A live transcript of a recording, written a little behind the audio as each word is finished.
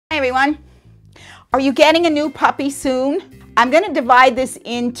everyone. Are you getting a new puppy soon? I'm going to divide this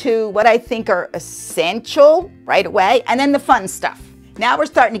into what I think are essential right away and then the fun stuff. Now we're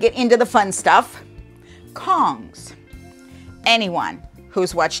starting to get into the fun stuff. Kongs. Anyone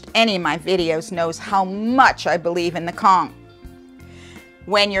who's watched any of my videos knows how much I believe in the Kong.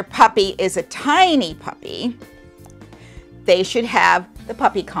 When your puppy is a tiny puppy, they should have the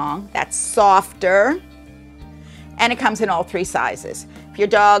puppy Kong. That's softer, and it comes in all 3 sizes. If your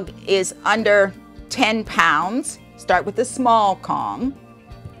dog is under 10 pounds, start with the small Kong.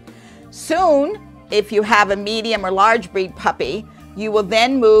 Soon, if you have a medium or large breed puppy, you will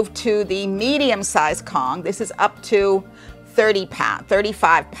then move to the medium size Kong. This is up to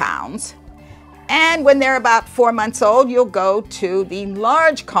 35 pounds. And when they're about 4 months old, you'll go to the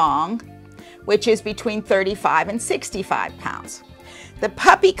large Kong, which is between 35 and 65 pounds. The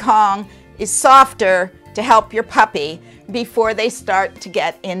puppy Kong is softer to help your puppy before they start to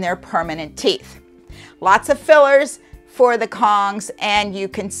get in their permanent teeth. Lots of fillers for the Kongs, and you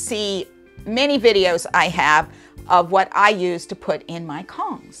can see many videos I have of what I use to put in my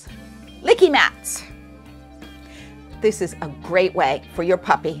Kongs. Licky mats. This is a great way for your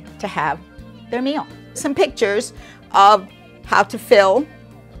puppy to have their meal. Some pictures of how to fill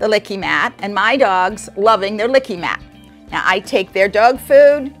the licky mat, and my dog's loving their licky mat. Now I take their dog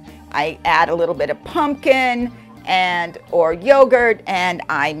food, I add a little bit of pumpkin or yogurt, and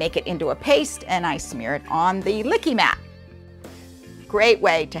I make it into a paste and I smear it on the licky mat. Great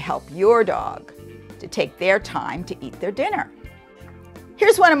way to help your dog to take their time to eat their dinner.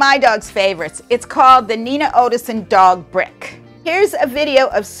 Here's one of my dog's favorites. It's called the Nina Ottoson Dog Brick. Here's a video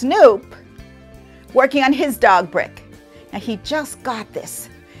of Snoop working on his dog brick. Now he just got this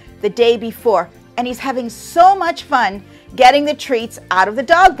the day before, and he's having so much fun getting the treats out of the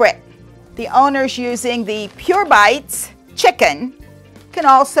dog brick. The owner's using the Pure Bites chicken. Can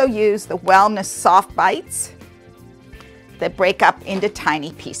also use the Wellness Soft Bites that break up into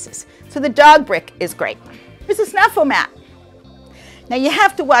tiny pieces. So the dog brick is great. Here's a snuffle mat. Now you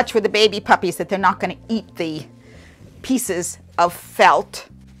have to watch for the baby puppies that they're not going to eat the pieces of felt.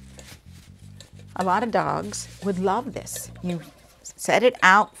 A lot of dogs would love this. You set it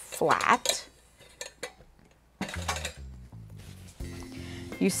out flat.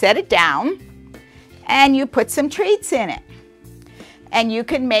 You set it down and you put some treats in it. And you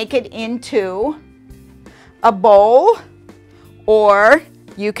can make it into a bowl, or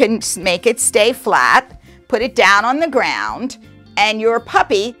you can make it stay flat, put it down on the ground, and your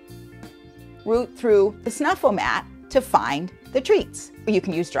puppy root through the snuffle mat to find the treats. Or you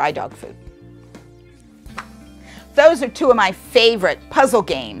can use dry dog food. Those are 2 of my favorite puzzle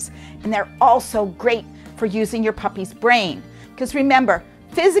games, and they're also great for using your puppy's brain. Because remember,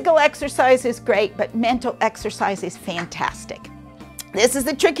 physical exercise is great, but mental exercise is fantastic. This is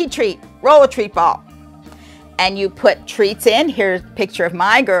the tricky treat, roll a treat ball. And you put treats in. Here's a picture of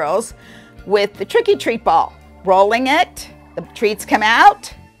my girls with the tricky treat ball. Rolling it, the treats come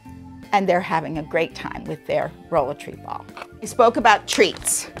out, and they're having a great time with their roll a treat ball. We spoke about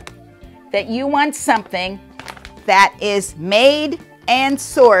treats, that you want something that is made and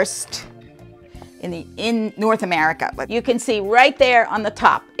sourced in North America. But you can see right there on the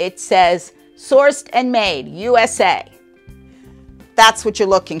top, it says sourced and made, USA. That's what you're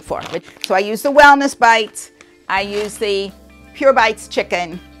looking for. So I use the Wellness Bites. I use the Pure Bites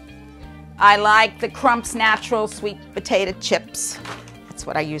chicken. I like the Crumps Natural sweet potato chips. That's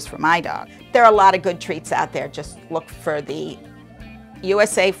what I use for my dog. There are a lot of good treats out there. Just look for the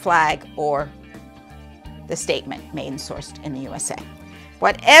USA flag or the statement, made and sourced in the USA.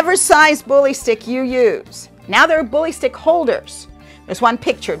 Whatever size bully stick you use. Now there are bully stick holders. There's one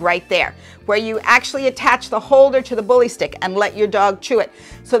pictured right there where you actually attach the holder to the bully stick and let your dog chew it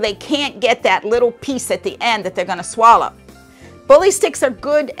so they can't get that little piece at the end that they're going to swallow. Bully sticks are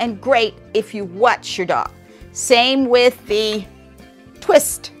good and great if you watch your dog. Same with the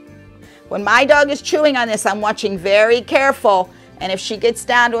twist. When my dog is chewing on this, I'm watching very careful, and if she gets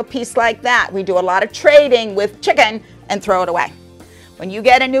down to a piece like that, we do a lot of trading with chicken and throw it away. When you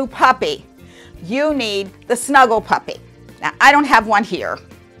get a new puppy, you need the Snuggle Puppy. Now, I don't have one here,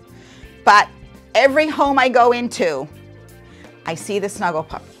 but every home I go into, I see the Snuggle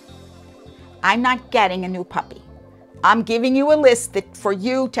Puppy. I'm not getting a new puppy. I'm giving you a list for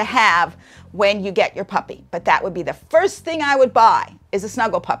you to have when you get your puppy, but that would be the first thing I would buy is a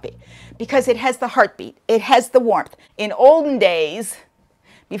Snuggle Puppy because it has the heartbeat, it has the warmth. In olden days,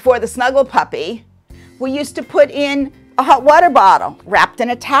 before the Snuggle Puppy, we used to put in a hot water bottle wrapped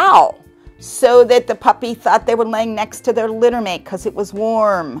in a towel so that the puppy thought they were laying next to their littermate because it was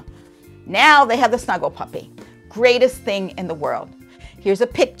warm. Now they have the Snuggle Puppy. Greatest thing in the world. Here's a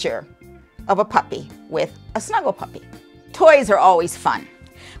picture of a puppy with a Snuggle Puppy. Toys are always fun.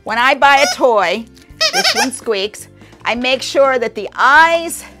 When I buy a toy, this one squeaks, I make sure that the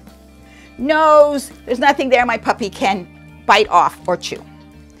eyes, nose, there's nothing there my puppy can bite off or chew.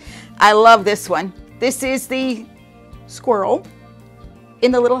 I love this one. This is the squirrel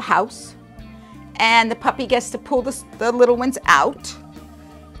in the little house, and the puppy gets to pull the little ones out.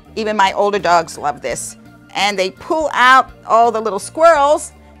 Even my older dogs love this. And they pull out all the little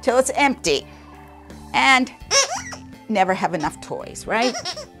squirrels till it's empty. And never have enough toys, right?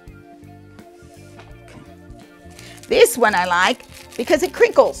 This one I like because it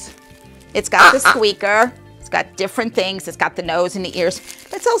crinkles. It's got the squeaker, it's got different things, it's got the nose and the ears,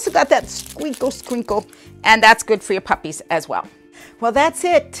 but it's also got that squinkle, and that's good for your puppies as well. Well, that's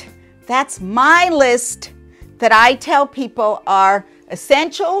it. That's my list that I tell people are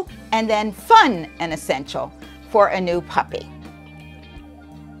essential and then fun and essential for a new puppy.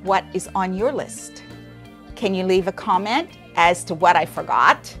 What is on your list? Can you leave a comment as to what I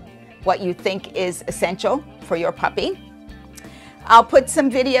forgot, what you think is essential for your puppy? I'll put some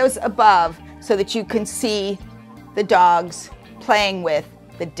videos above so that you can see the dogs playing with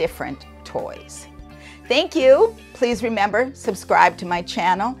the different toys. Thank you. Please remember, subscribe to my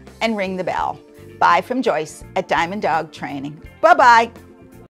channel and ring the bell. Bye from Joyce at Diamond Dog Training. Bye-bye.